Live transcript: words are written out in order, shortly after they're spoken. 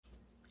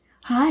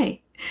Hi,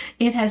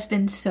 it has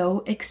been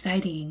so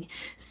exciting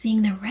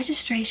seeing the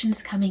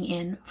registrations coming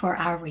in for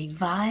our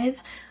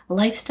Revive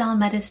Lifestyle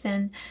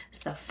Medicine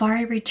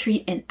Safari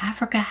Retreat in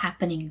Africa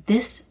happening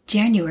this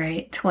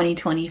January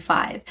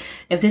 2025.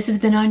 If this has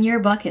been on your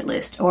bucket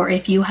list, or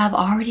if you have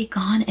already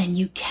gone and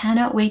you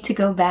cannot wait to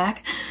go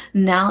back,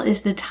 now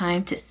is the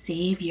time to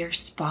save your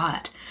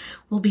spot.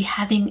 We'll be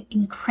having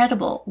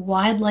incredible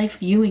wildlife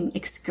viewing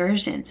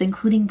excursions,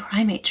 including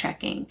primate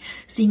trekking,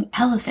 seeing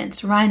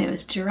elephants,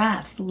 rhinos,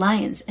 giraffes,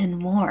 lions, and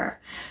more.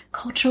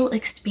 Cultural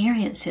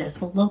experiences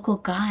with local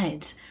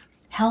guides,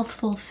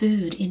 healthful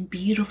food in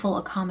beautiful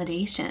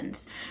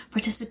accommodations,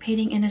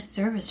 participating in a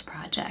service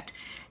project,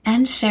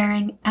 and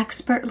sharing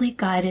expertly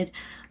guided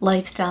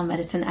lifestyle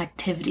medicine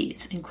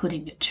activities,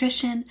 including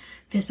nutrition,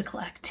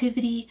 physical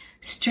activity,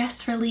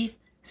 stress relief,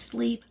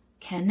 sleep,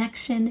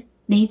 connection,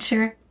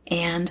 nature,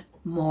 and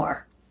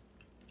more.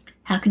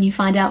 How can you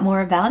find out more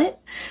about it?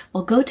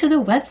 Well, go to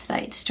the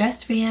website,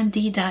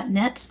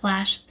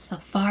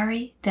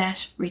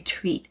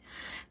 stressfreemd.net/safari-retreat.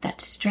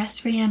 That's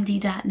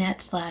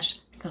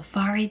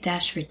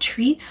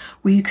stressfreemd.net/safari-retreat,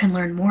 where you can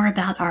learn more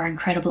about our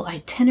incredible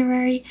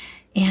itinerary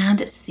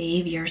and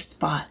save your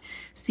spot.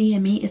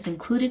 CME is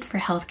included for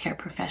healthcare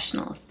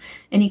professionals.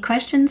 Any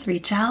questions,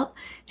 reach out,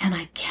 and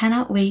I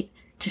cannot wait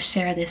to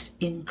share this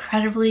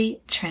incredibly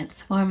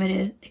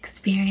transformative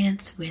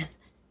experience with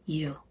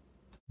you.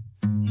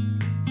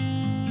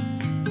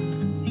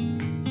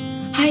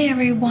 Hi,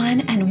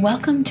 everyone, and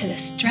welcome to the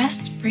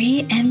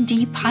Stress-Free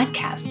MD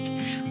podcast,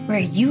 where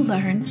you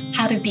learn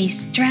how to be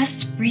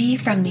stress-free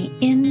from the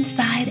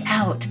inside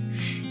out,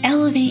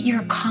 elevate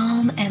your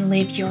calm, and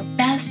live your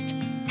best,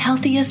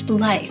 healthiest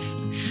life.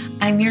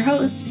 I'm your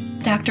host,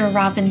 Dr.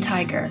 Robin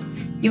Tiger,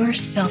 your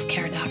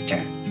self-care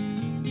doctor.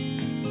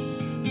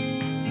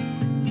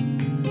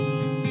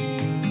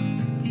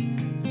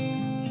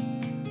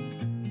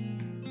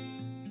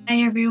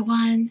 Hi,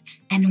 everyone,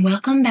 and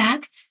welcome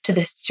back to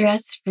the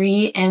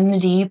Stress-Free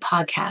MD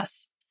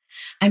podcast.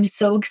 I'm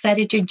so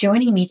excited you're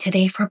joining me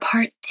today for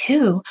part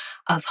 2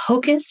 of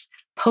Hocus,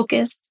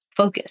 Pocus,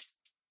 Focus.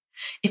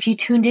 If you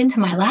tuned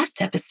into my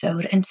last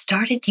episode and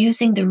started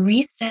using the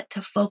Reset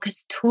to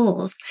Focus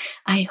tools,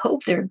 I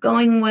hope they're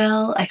going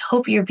well. I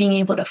hope you're being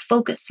able to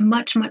focus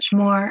much, much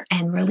more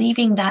and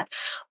relieving that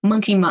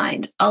monkey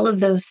mind, all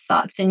of those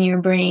thoughts in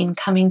your brain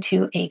coming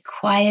to a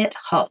quiet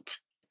halt.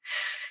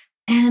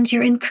 And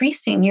you're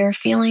increasing your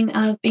feeling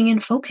of being in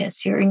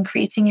focus. You're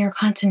increasing your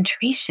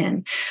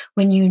concentration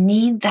when you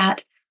need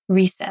that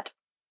reset.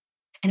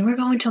 And we're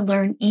going to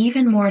learn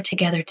even more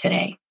together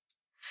today.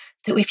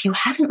 So if you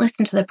haven't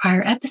listened to the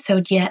prior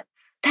episode yet,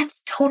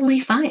 that's totally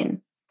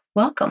fine.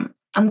 Welcome.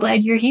 I'm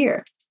glad you're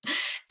here.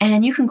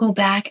 And you can go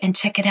back and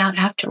check it out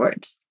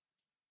afterwards.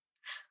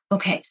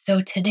 Okay,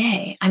 so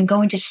today I'm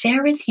going to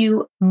share with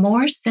you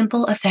more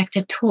simple,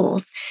 effective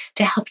tools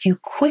to help you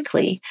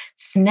quickly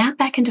snap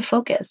back into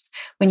focus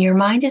when your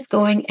mind is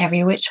going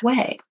every which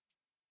way.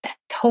 That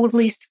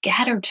totally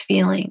scattered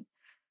feeling,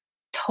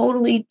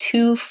 totally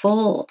too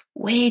full,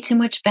 way too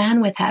much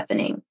bandwidth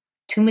happening,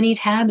 too many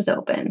tabs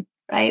open,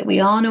 right? We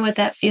all know what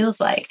that feels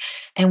like.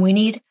 And we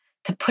need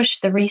to push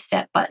the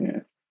reset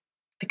button,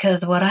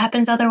 because what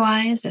happens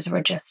otherwise is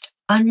we're just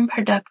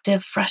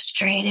unproductive,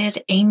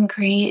 frustrated,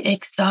 angry,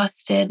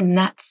 exhausted, and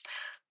that's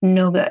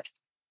no good.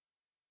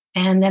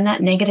 And then that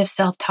negative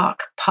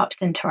self-talk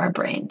pops into our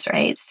brains,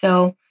 right?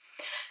 So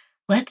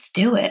let's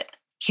do it.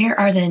 Here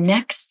are the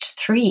next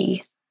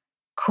 3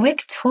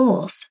 quick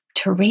tools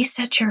to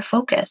reset your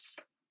focus.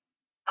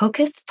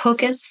 Hocus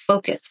Pocus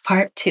Focus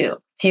Part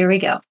 2. Here we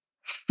go.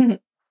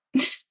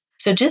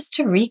 So just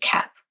to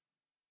recap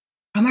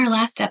from our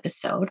last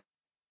episode,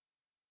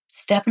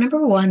 step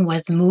number 1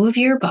 was move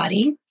your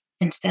body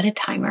and set a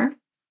timer.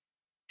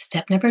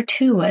 Step number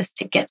 2 was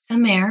to get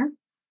some air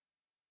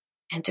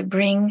and to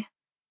bring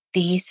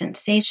the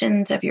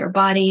sensations of your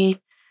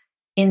body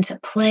into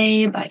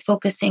play by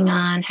focusing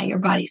on how your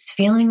body's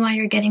feeling while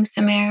you're getting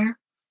some air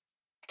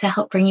to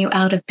help bring you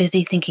out of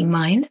busy thinking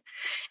mind.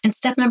 And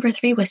step number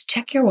 3 was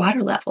check your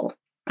water level,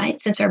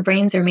 right? Since our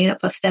brains are made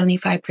up of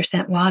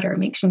 75% water,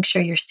 making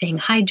sure you're staying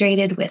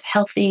hydrated with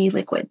healthy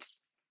liquids.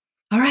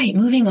 All right,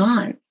 moving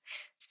on.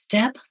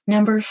 Step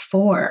number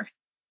 4.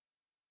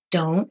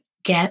 Don't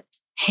get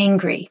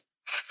hangry.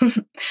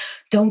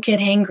 Don't get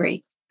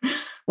hangry.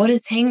 What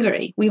is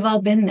hangry? We've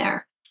all been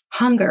there.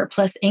 Hunger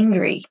plus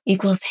angry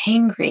equals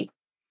hangry.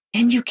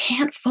 And you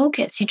can't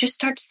focus. You just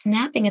start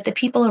snapping at the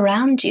people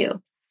around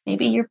you.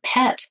 Maybe your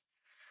pet,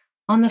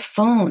 on the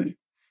phone.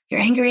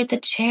 You're angry at the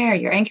chair.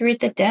 You're angry at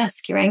the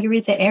desk. You're angry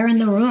at the air in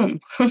the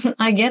room.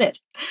 I get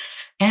it.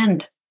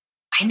 And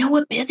I know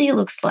what busy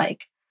looks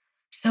like.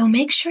 So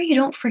make sure you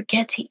don't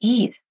forget to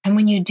eat. And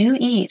when you do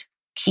eat,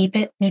 keep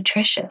it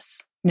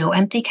nutritious. No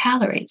empty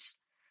calories.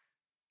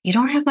 You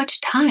don't have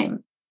much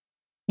time.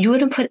 You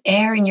wouldn't put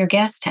air in your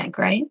gas tank,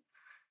 right?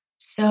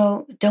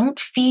 So don't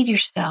feed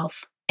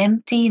yourself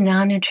empty,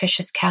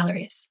 non-nutritious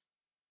calories.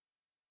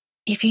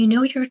 If you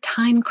know you're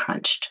time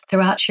crunched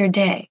throughout your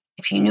day,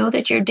 if you know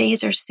that your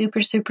days are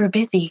super, super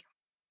busy,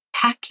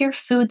 pack your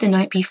food the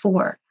night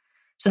before.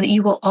 so that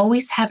you will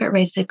always have it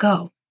ready to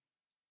go,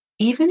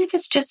 even if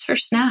it's just for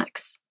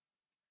snacks.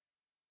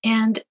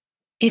 And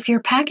if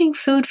you're packing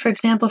food, for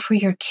example, for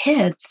your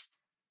kids,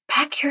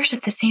 pack yours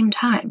at the same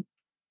time.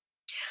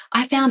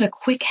 I found a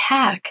quick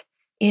hack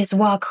is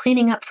while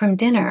cleaning up from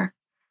dinner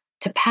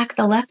to pack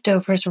the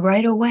leftovers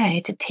right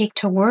away to take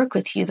to work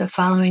with you the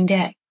following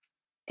day.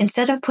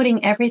 Instead of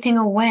putting everything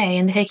away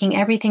and taking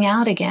everything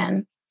out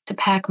again to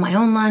pack my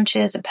own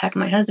lunches, to pack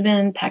my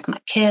husband, pack my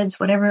kids,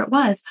 whatever it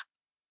was,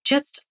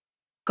 just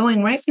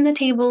going right from the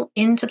table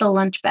into the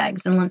lunch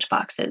bags and lunch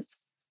boxes.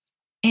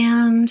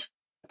 And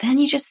then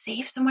you just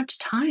save so much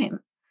time.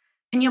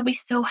 And you'll be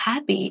so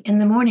happy in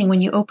the morning when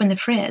you open the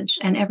fridge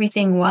and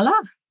everything, voila,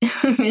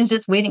 is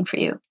just waiting for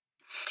you.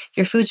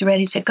 Your food's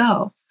ready to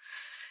go.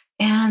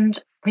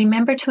 And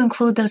remember to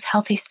include those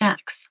healthy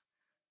snacks.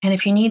 And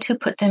if you need to,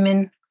 put them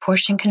in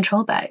portion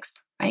control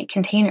bags, right?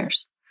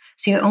 Containers.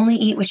 So you only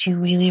eat what you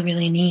really,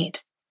 really need.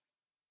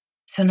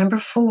 So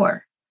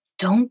 4,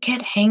 don't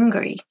get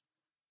hangry.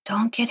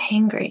 Don't get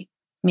hangry.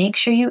 Make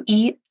sure you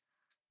eat.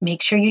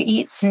 Make sure you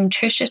eat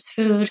nutritious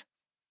food.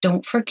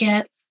 Don't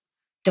forget.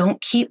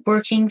 Don't keep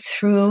working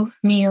through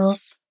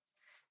meals.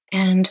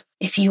 And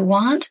if you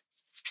want,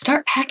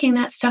 start packing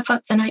that stuff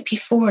up the night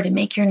before to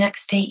make your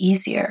next day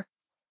easier.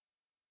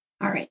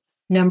 All right.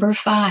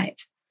 5,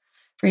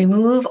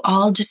 remove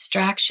all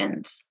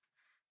distractions.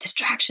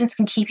 Distractions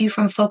can keep you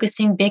from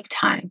focusing big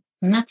time,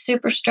 and that's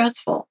super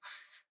stressful.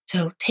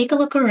 So take a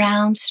look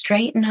around,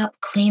 straighten up,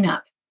 clean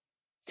up.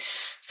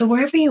 So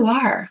wherever you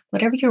are,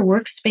 whatever your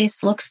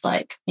workspace looks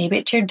like, maybe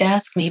it's your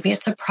desk, maybe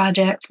it's a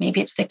project, maybe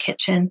it's the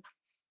kitchen,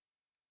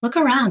 look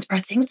around. Are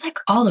things like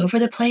all over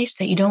the place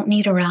that you don't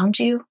need around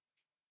you?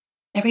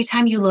 Every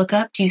time you look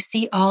up, do you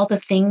see all the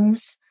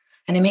things?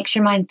 And it makes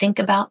your mind think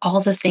about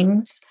all the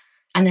things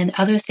and then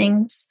other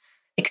things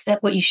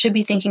except what you should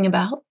be thinking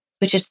about,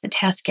 which is the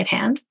task at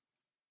hand.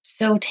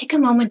 So take a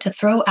moment to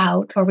throw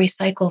out or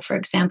recycle, for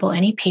example,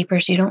 any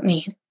papers you don't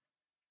need.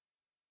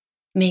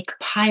 Make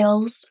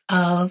piles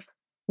of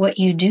what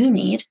you do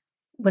need,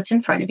 what's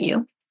in front of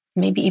you.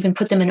 Maybe even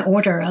put them in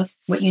order of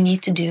what you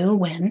need to do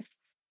when.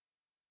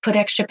 Put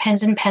extra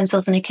pens and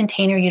pencils in a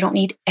container. You don't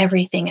need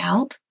everything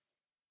out.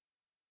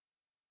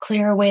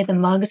 Clear away the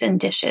mugs and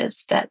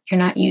dishes that you're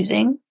not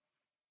using.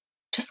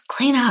 Just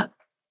clean up.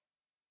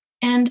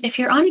 And if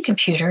you're on a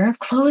computer,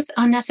 close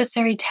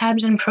unnecessary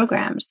tabs and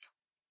programs.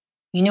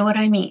 You know what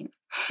I mean.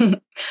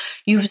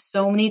 You have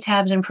so many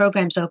tabs and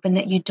programs open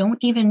that you don't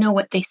even know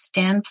what they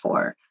stand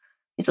for.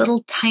 These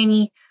little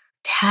tiny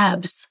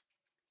tabs.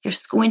 You're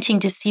squinting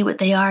to see what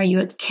they are.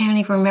 You can't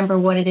even remember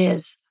what it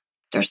is.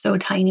 They're so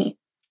tiny.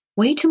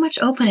 Way too much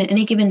open at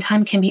any given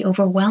time can be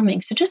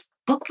overwhelming. So just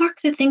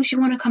bookmark the things you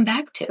want to come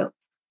back to.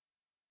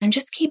 And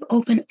just keep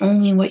open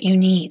only what you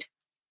need.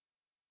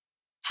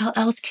 How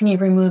else can you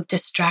remove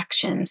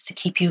distractions to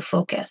keep you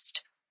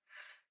focused?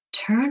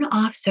 Turn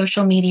off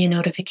social media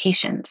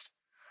notifications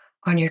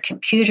on your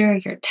computer,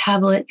 your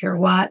tablet, your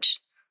watch.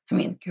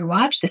 Your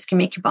watch, this can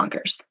make you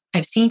bonkers.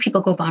 I've seen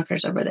people go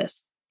bonkers over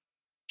this.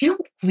 You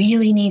don't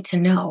really need to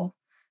know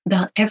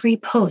about every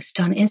post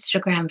on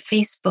Instagram,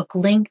 Facebook,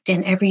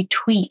 LinkedIn, every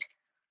tweet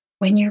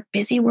when you're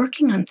busy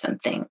working on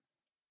something,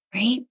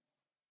 right?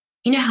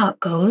 You know how it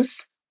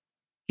goes.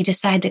 You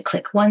decide to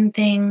click one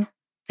thing,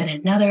 then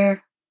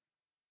another,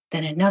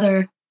 then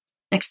another.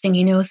 Next thing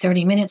you know,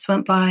 30 minutes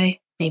went by,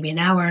 maybe an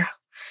hour,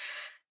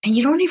 and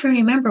you don't even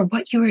remember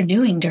what you were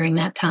doing during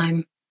that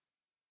time.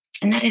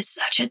 And that is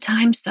such a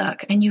time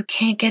suck, and you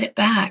can't get it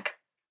back.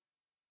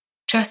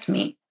 Trust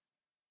me,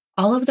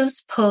 all of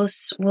those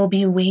posts will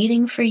be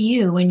waiting for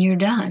you when you're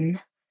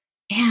done,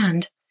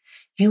 and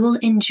you will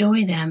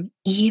enjoy them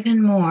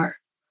even more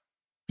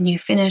when you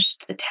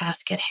finished the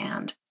task at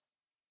hand.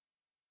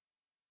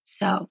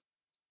 So,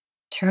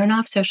 turn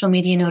off social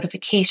media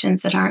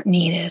notifications that aren't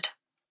needed.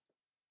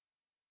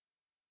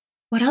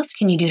 What else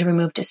can you do to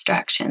remove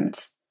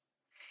distractions?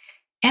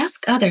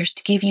 Ask others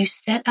to give you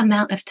set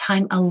amount of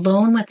time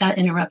alone without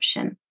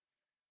interruption.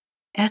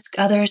 Ask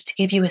others to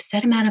give you a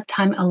set amount of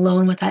time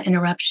alone without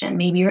interruption.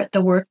 Maybe you're at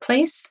the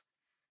workplace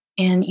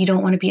and you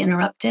don't want to be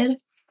interrupted.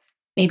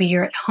 Maybe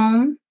you're at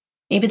home.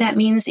 Maybe that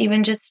means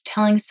even just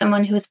telling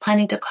someone who is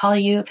planning to call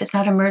you, if it's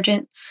not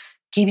emergent,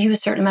 give you a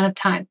certain amount of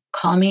time.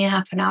 Call me a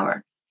half an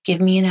hour. Give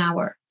me an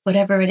hour.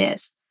 Whatever it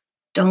is.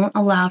 Don't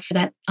allow for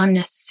that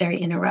unnecessary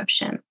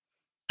interruption.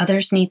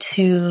 Others need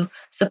to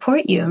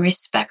support you and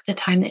respect the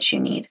time that you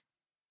need.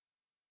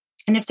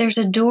 And if there's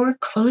a door,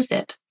 close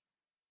it.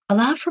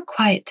 Allow for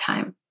quiet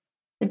time.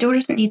 The door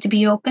doesn't need to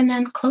be open,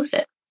 then close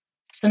it.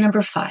 So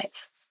 5,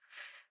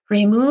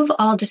 remove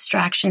all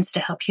distractions to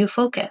help you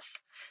focus.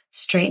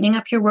 Straightening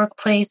up your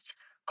workplace,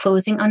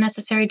 closing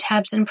unnecessary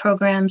tabs and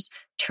programs,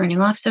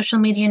 turning off social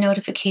media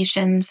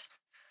notifications,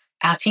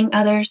 asking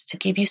others to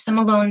give you some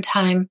alone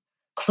time,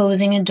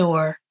 closing a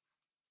door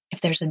if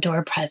there's a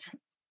door present.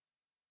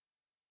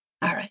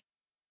 All right.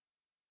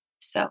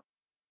 So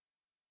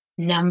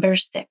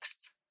 6,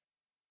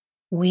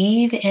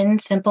 weave in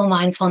simple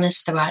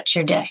mindfulness throughout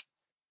your day.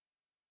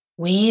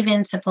 Weave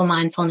in simple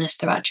mindfulness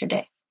throughout your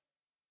day.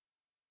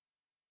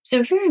 So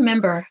if you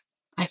remember,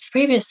 I've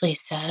previously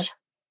said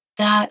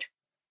that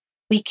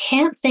we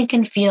can't think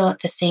and feel at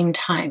the same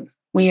time.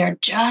 We are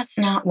just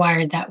not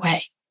wired that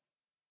way.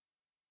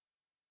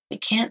 We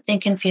can't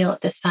think and feel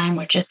at this time.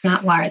 We're just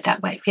not wired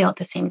that way, feel at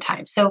the same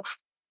time. So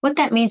what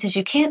that means is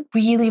you can't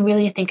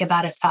really think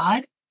about a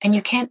thought, and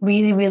you can't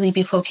really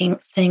be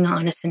focusing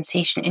on a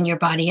sensation in your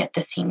body at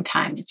the same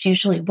time. It's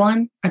usually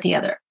one or the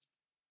other.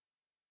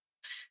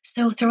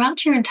 So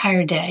throughout your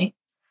entire day,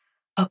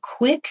 a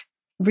quick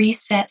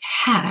reset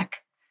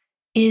hack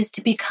is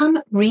to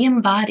become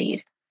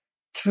re-embodied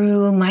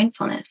through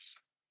mindfulness.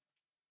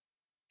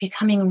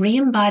 Becoming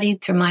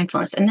re-embodied through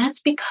mindfulness. And that's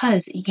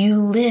because you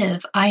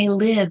live, I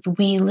live,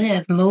 we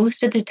live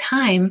most of the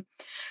time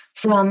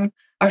from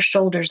our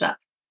shoulders up,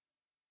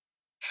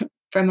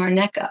 from our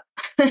neck up,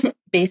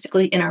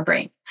 basically in our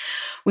brain.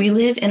 We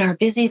live in our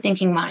busy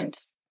thinking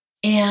minds.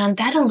 And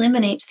that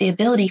eliminates the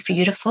ability for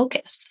you to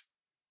focus.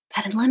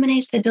 That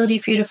eliminates the ability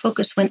for you to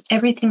focus when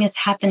everything is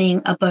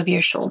happening above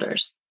your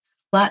shoulders.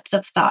 Lots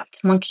of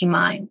thoughts, monkey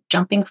mind,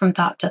 jumping from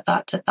thought to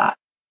thought to thought.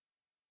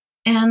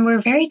 And we're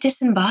very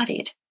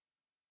disembodied.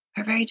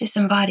 We're very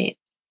disembodied.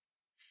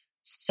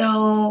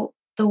 So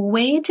the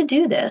way to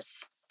do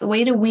this, the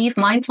way to weave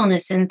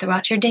mindfulness in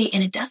throughout your day,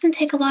 and it doesn't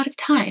take a lot of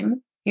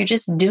time. You're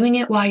just doing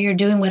it while you're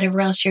doing whatever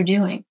else you're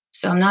doing.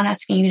 So I'm not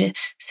asking you to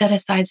set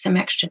aside some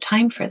extra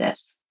time for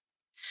this.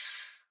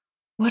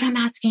 What I'm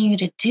asking you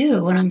to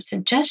do, what I'm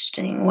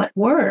suggesting, what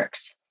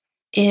works,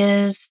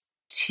 is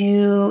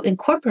to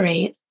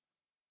incorporate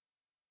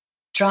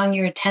drawing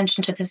your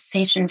attention to the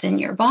sensations in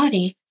your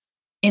body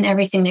in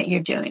everything that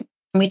you're doing.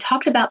 And we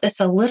talked about this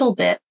a little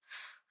bit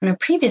in a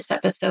previous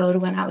episode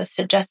when I was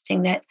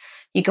suggesting that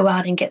you go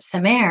out and get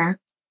some air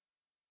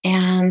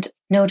and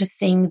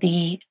noticing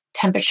the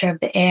temperature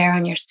of the air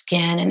on your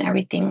skin and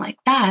everything like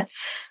that.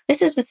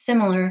 This is a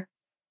similar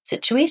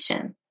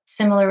situation,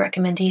 similar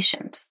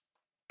recommendations.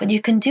 But you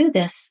can do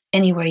this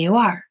anywhere you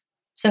are.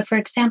 So for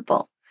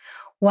example,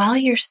 while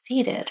you're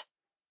seated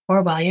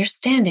or while you're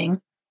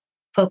standing,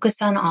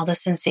 focus on all the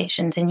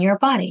sensations in your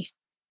body.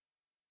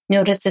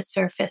 Notice the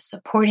surface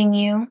supporting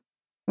you,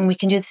 and we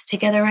can do this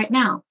together right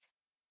now.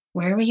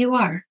 Wherever you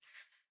are,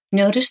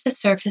 notice the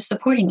surface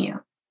supporting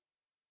you.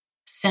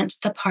 Sense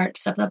the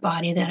parts of the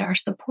body that are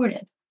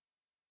supported.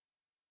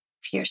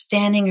 If you're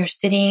standing or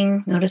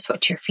sitting, notice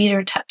what your feet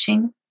are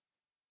touching,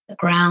 the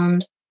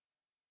ground.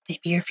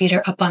 Maybe your feet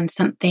are up on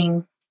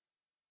something.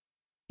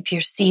 If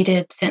you're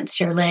seated, sense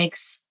your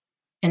legs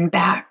and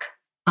back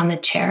on the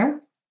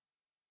chair.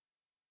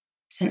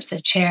 Sense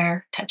the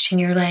chair touching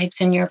your legs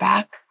and your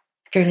back.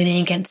 If you're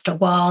leaning against a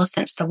wall,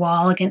 sense the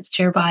wall against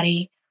your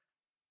body.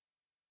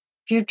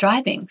 If you're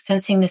driving,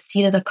 sensing the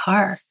seat of the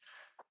car,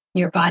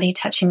 your body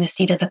touching the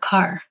seat of the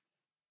car.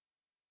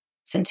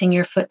 Sensing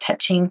your foot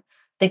touching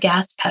the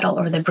gas pedal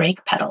or the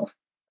brake pedal.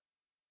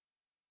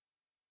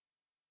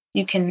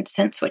 You can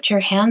sense what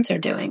your hands are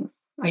doing.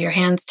 Are your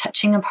hands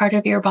touching a part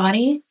of your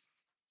body?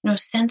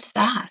 Sense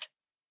that.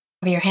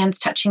 Are your hands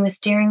touching the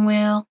steering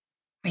wheel?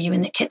 Are you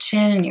in the kitchen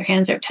and your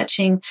hands are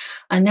touching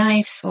a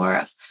knife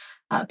or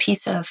a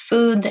piece of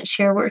food that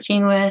you're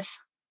working with?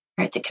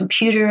 Or at the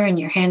computer and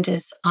your hand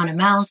is on a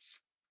mouse?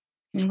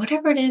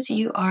 Whatever it is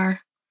you are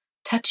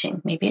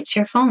touching. Maybe it's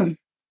your phone.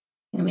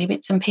 Maybe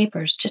it's some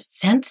papers. Just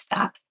sense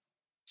that.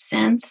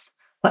 Sense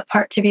what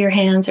parts of your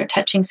hands are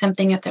touching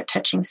something, if they're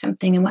touching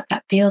something, and what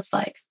that feels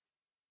like.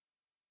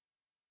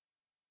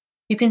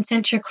 You can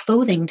sense your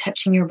clothing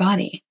touching your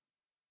body.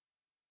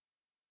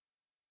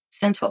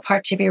 Sense what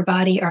parts of your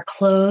body are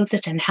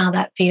clothed and how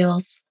that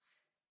feels.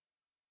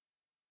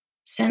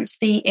 Sense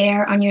the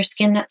air on your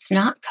skin that's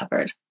not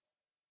covered.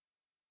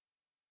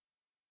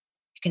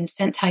 You can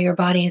sense how your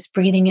body is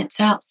breathing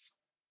itself.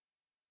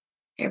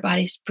 Your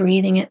body's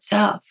breathing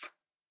itself.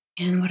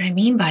 And what I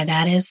mean by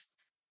that is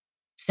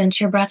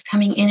sense your breath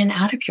coming in and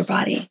out of your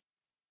body.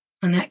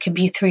 And that could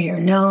be through your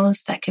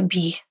nose. That could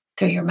be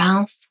through your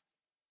mouth.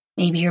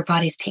 Maybe your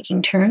body's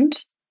taking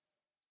turns.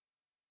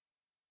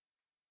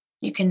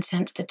 You can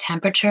sense the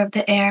temperature of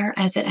the air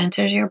as it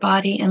enters your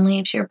body and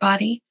leaves your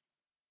body.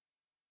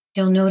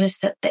 You'll notice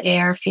that the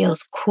air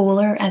feels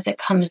cooler as it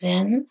comes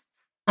in,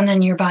 and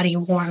then your body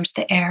warms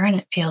the air and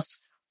it feels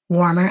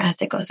warmer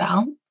as it goes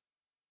out.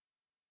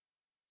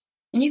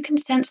 And you can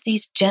sense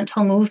these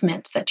gentle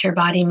movements that your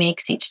body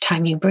makes each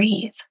time you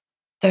breathe.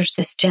 There's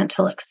this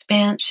gentle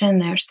expansion,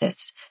 there's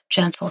this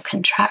gentle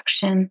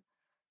contraction.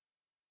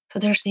 So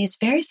there's these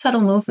very subtle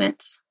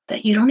movements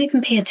that you don't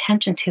even pay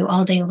attention to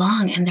all day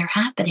long, and they're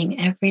happening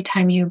every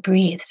time you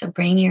breathe. So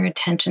bring your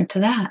attention to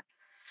that.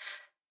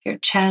 Your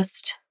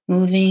chest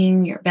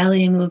moving, your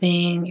belly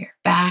moving, your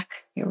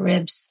back, your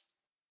ribs.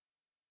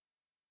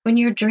 When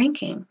you're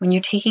drinking, when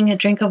you're taking a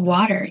drink of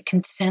water, you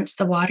can sense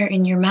the water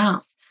in your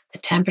mouth, the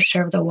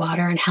temperature of the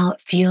water and how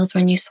it feels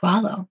when you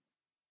swallow.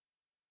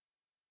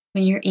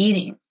 When you're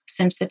eating,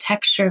 sense the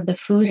texture of the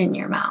food in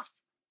your mouth,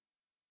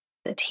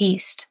 the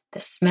taste,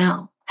 the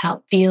smell, how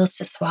it feels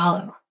to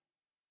swallow.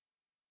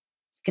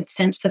 You can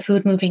sense the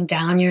food moving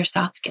down your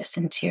esophagus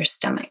into your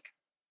stomach.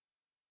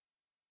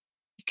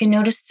 You can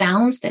notice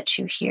sounds that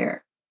you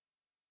hear.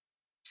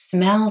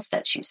 smells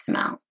that you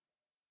smell,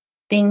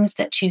 things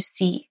that you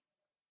see.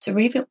 So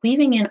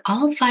weaving in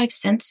all 5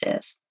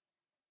 senses.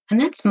 And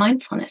that's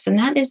mindfulness. And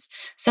that is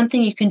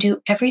something you can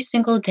do every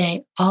single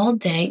day, all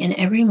day, in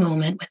every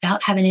moment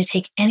without having to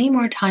take any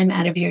more time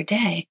out of your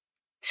day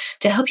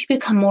to help you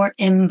become more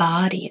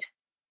embodied.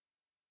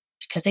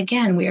 Because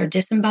again, we are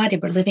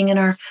disembodied. We're living in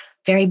our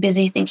very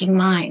busy thinking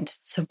mind.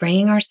 So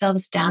bringing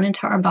ourselves down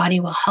into our body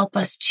will help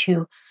us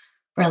to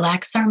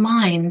relax our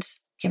minds,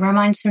 give our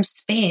minds some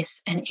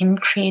space, and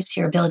increase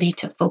your ability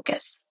to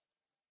focus.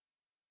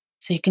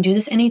 So you can do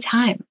this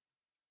anytime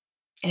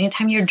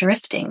you're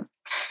drifting,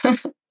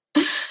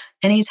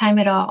 anytime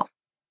at all.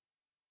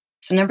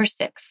 So number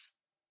 6,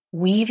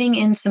 weaving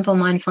in simple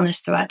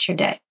mindfulness throughout your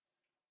day.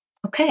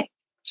 Okay,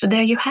 so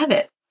there you have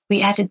it.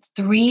 We added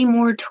 3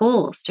 more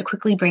tools to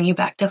quickly bring you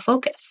back to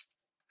focus.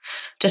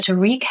 So to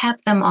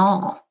recap them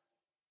all,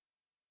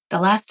 the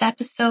last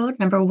episode,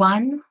 number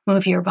 1,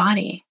 move your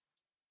body.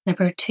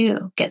 Number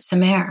 2, get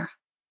some air.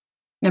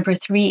 Number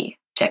 3,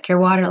 check your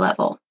water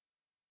level.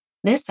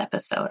 This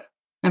episode,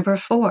 number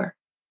 4,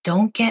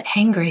 don't get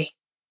hangry.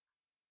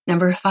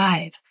 Number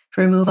 5,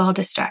 remove all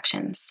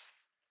distractions.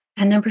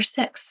 And number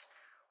 6,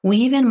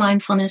 weave in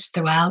mindfulness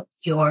throughout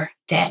your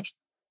day.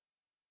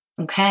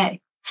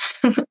 Okay.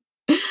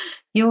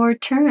 Your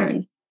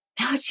turn.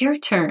 Now it's your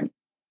turn.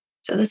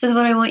 So this is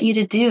what I want you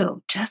to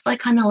do. Just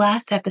like on the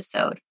last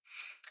episode,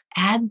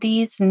 add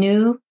these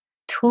new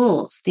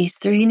tools, these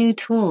 3 new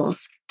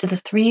tools to the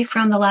 3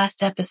 from the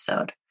last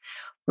episode.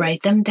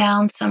 Write them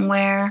down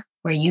somewhere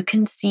where you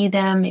can see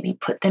them. Maybe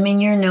put them in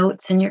your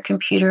notes in your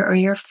computer or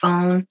your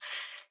phone.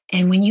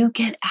 And when you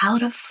get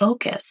out of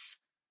focus,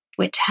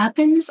 which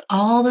happens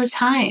all the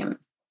time,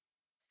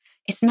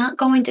 it's not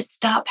going to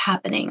stop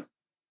happening.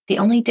 The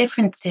only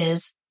difference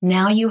is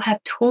now you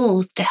have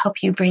tools to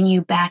help you bring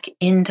you back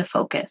into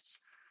focus.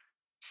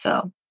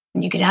 So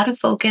when you get out of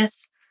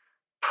focus,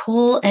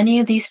 pull any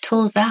of these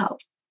tools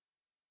out.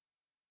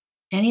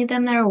 Any of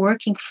them that are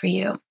working for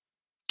you,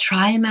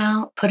 try them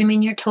out, put them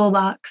in your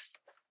toolbox,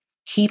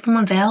 keep them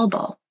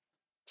available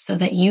so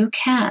that you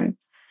can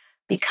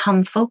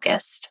become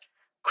focused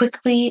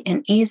quickly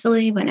and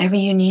easily whenever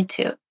you need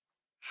to.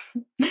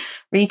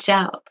 Reach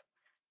out.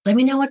 Let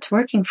me know what's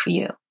working for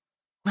you.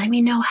 Let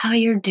me know how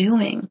you're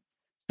doing.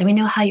 Let me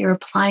know how you're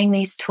applying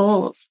these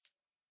tools.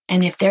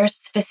 And if there's a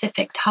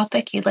specific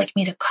topic you'd like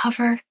me to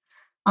cover,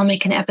 I'll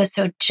make an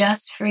episode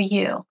just for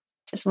you.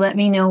 Just let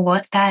me know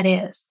what that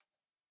is.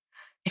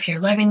 If you're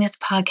loving this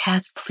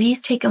podcast,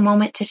 please take a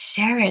moment to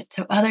share it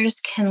so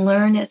others can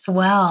learn as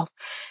well,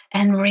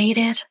 and rate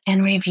it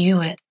and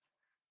review it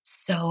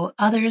so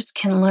others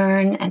can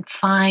learn and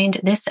find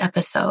this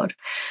episode,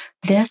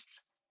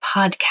 this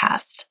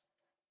podcast,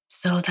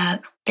 so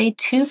that they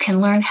too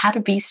can learn how to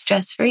be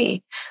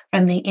stress-free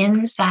from the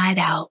inside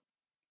out.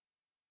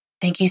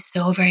 Thank you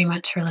so very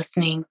much for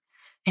listening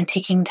and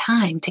taking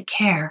time to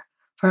care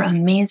for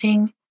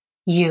amazing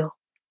you.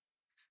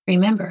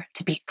 Remember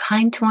to be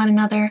kind to one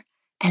another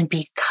and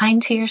be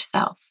kind to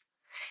yourself.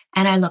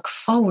 And I look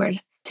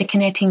forward to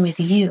connecting with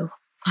you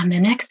on the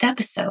next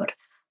episode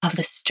of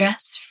the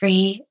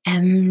Stress-Free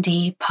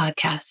MD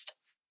podcast.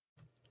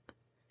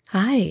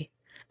 Hi,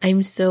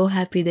 I'm so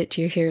happy that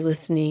you're here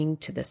listening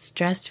to the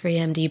Stress-Free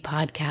MD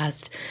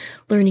podcast,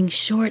 learning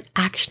short,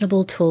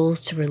 actionable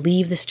tools to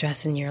relieve the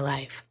stress in your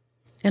life.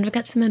 And I've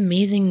got some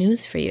amazing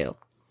news for you.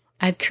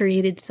 I've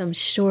created some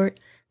short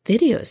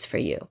videos for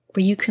you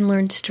where you can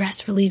learn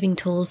stress-relieving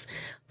tools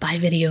by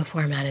video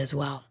format as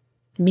well.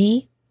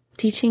 Me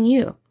teaching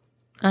you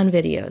on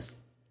videos.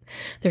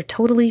 They're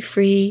totally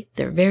free.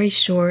 They're very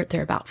short.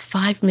 They're about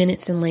 5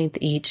 minutes in length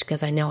each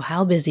because I know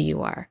how busy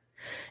you are.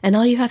 And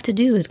all you have to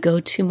do is go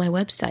to my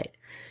website,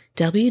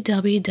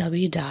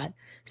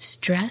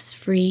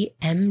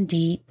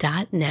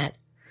 www.stressfreemd.net.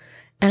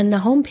 And on the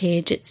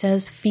homepage, it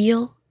says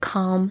Feel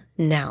Calm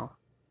Now.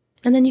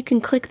 And then you can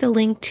click the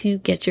link to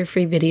get your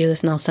free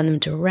videos, and I'll send them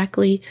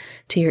directly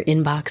to your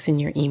inbox in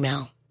your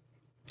email.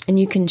 And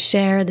you can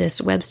share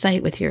this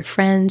website with your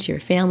friends,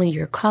 your family,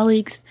 your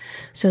colleagues,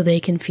 so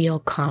they can feel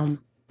calm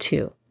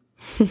too.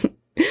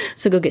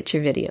 So go get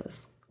your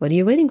videos. What are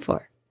you waiting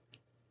for?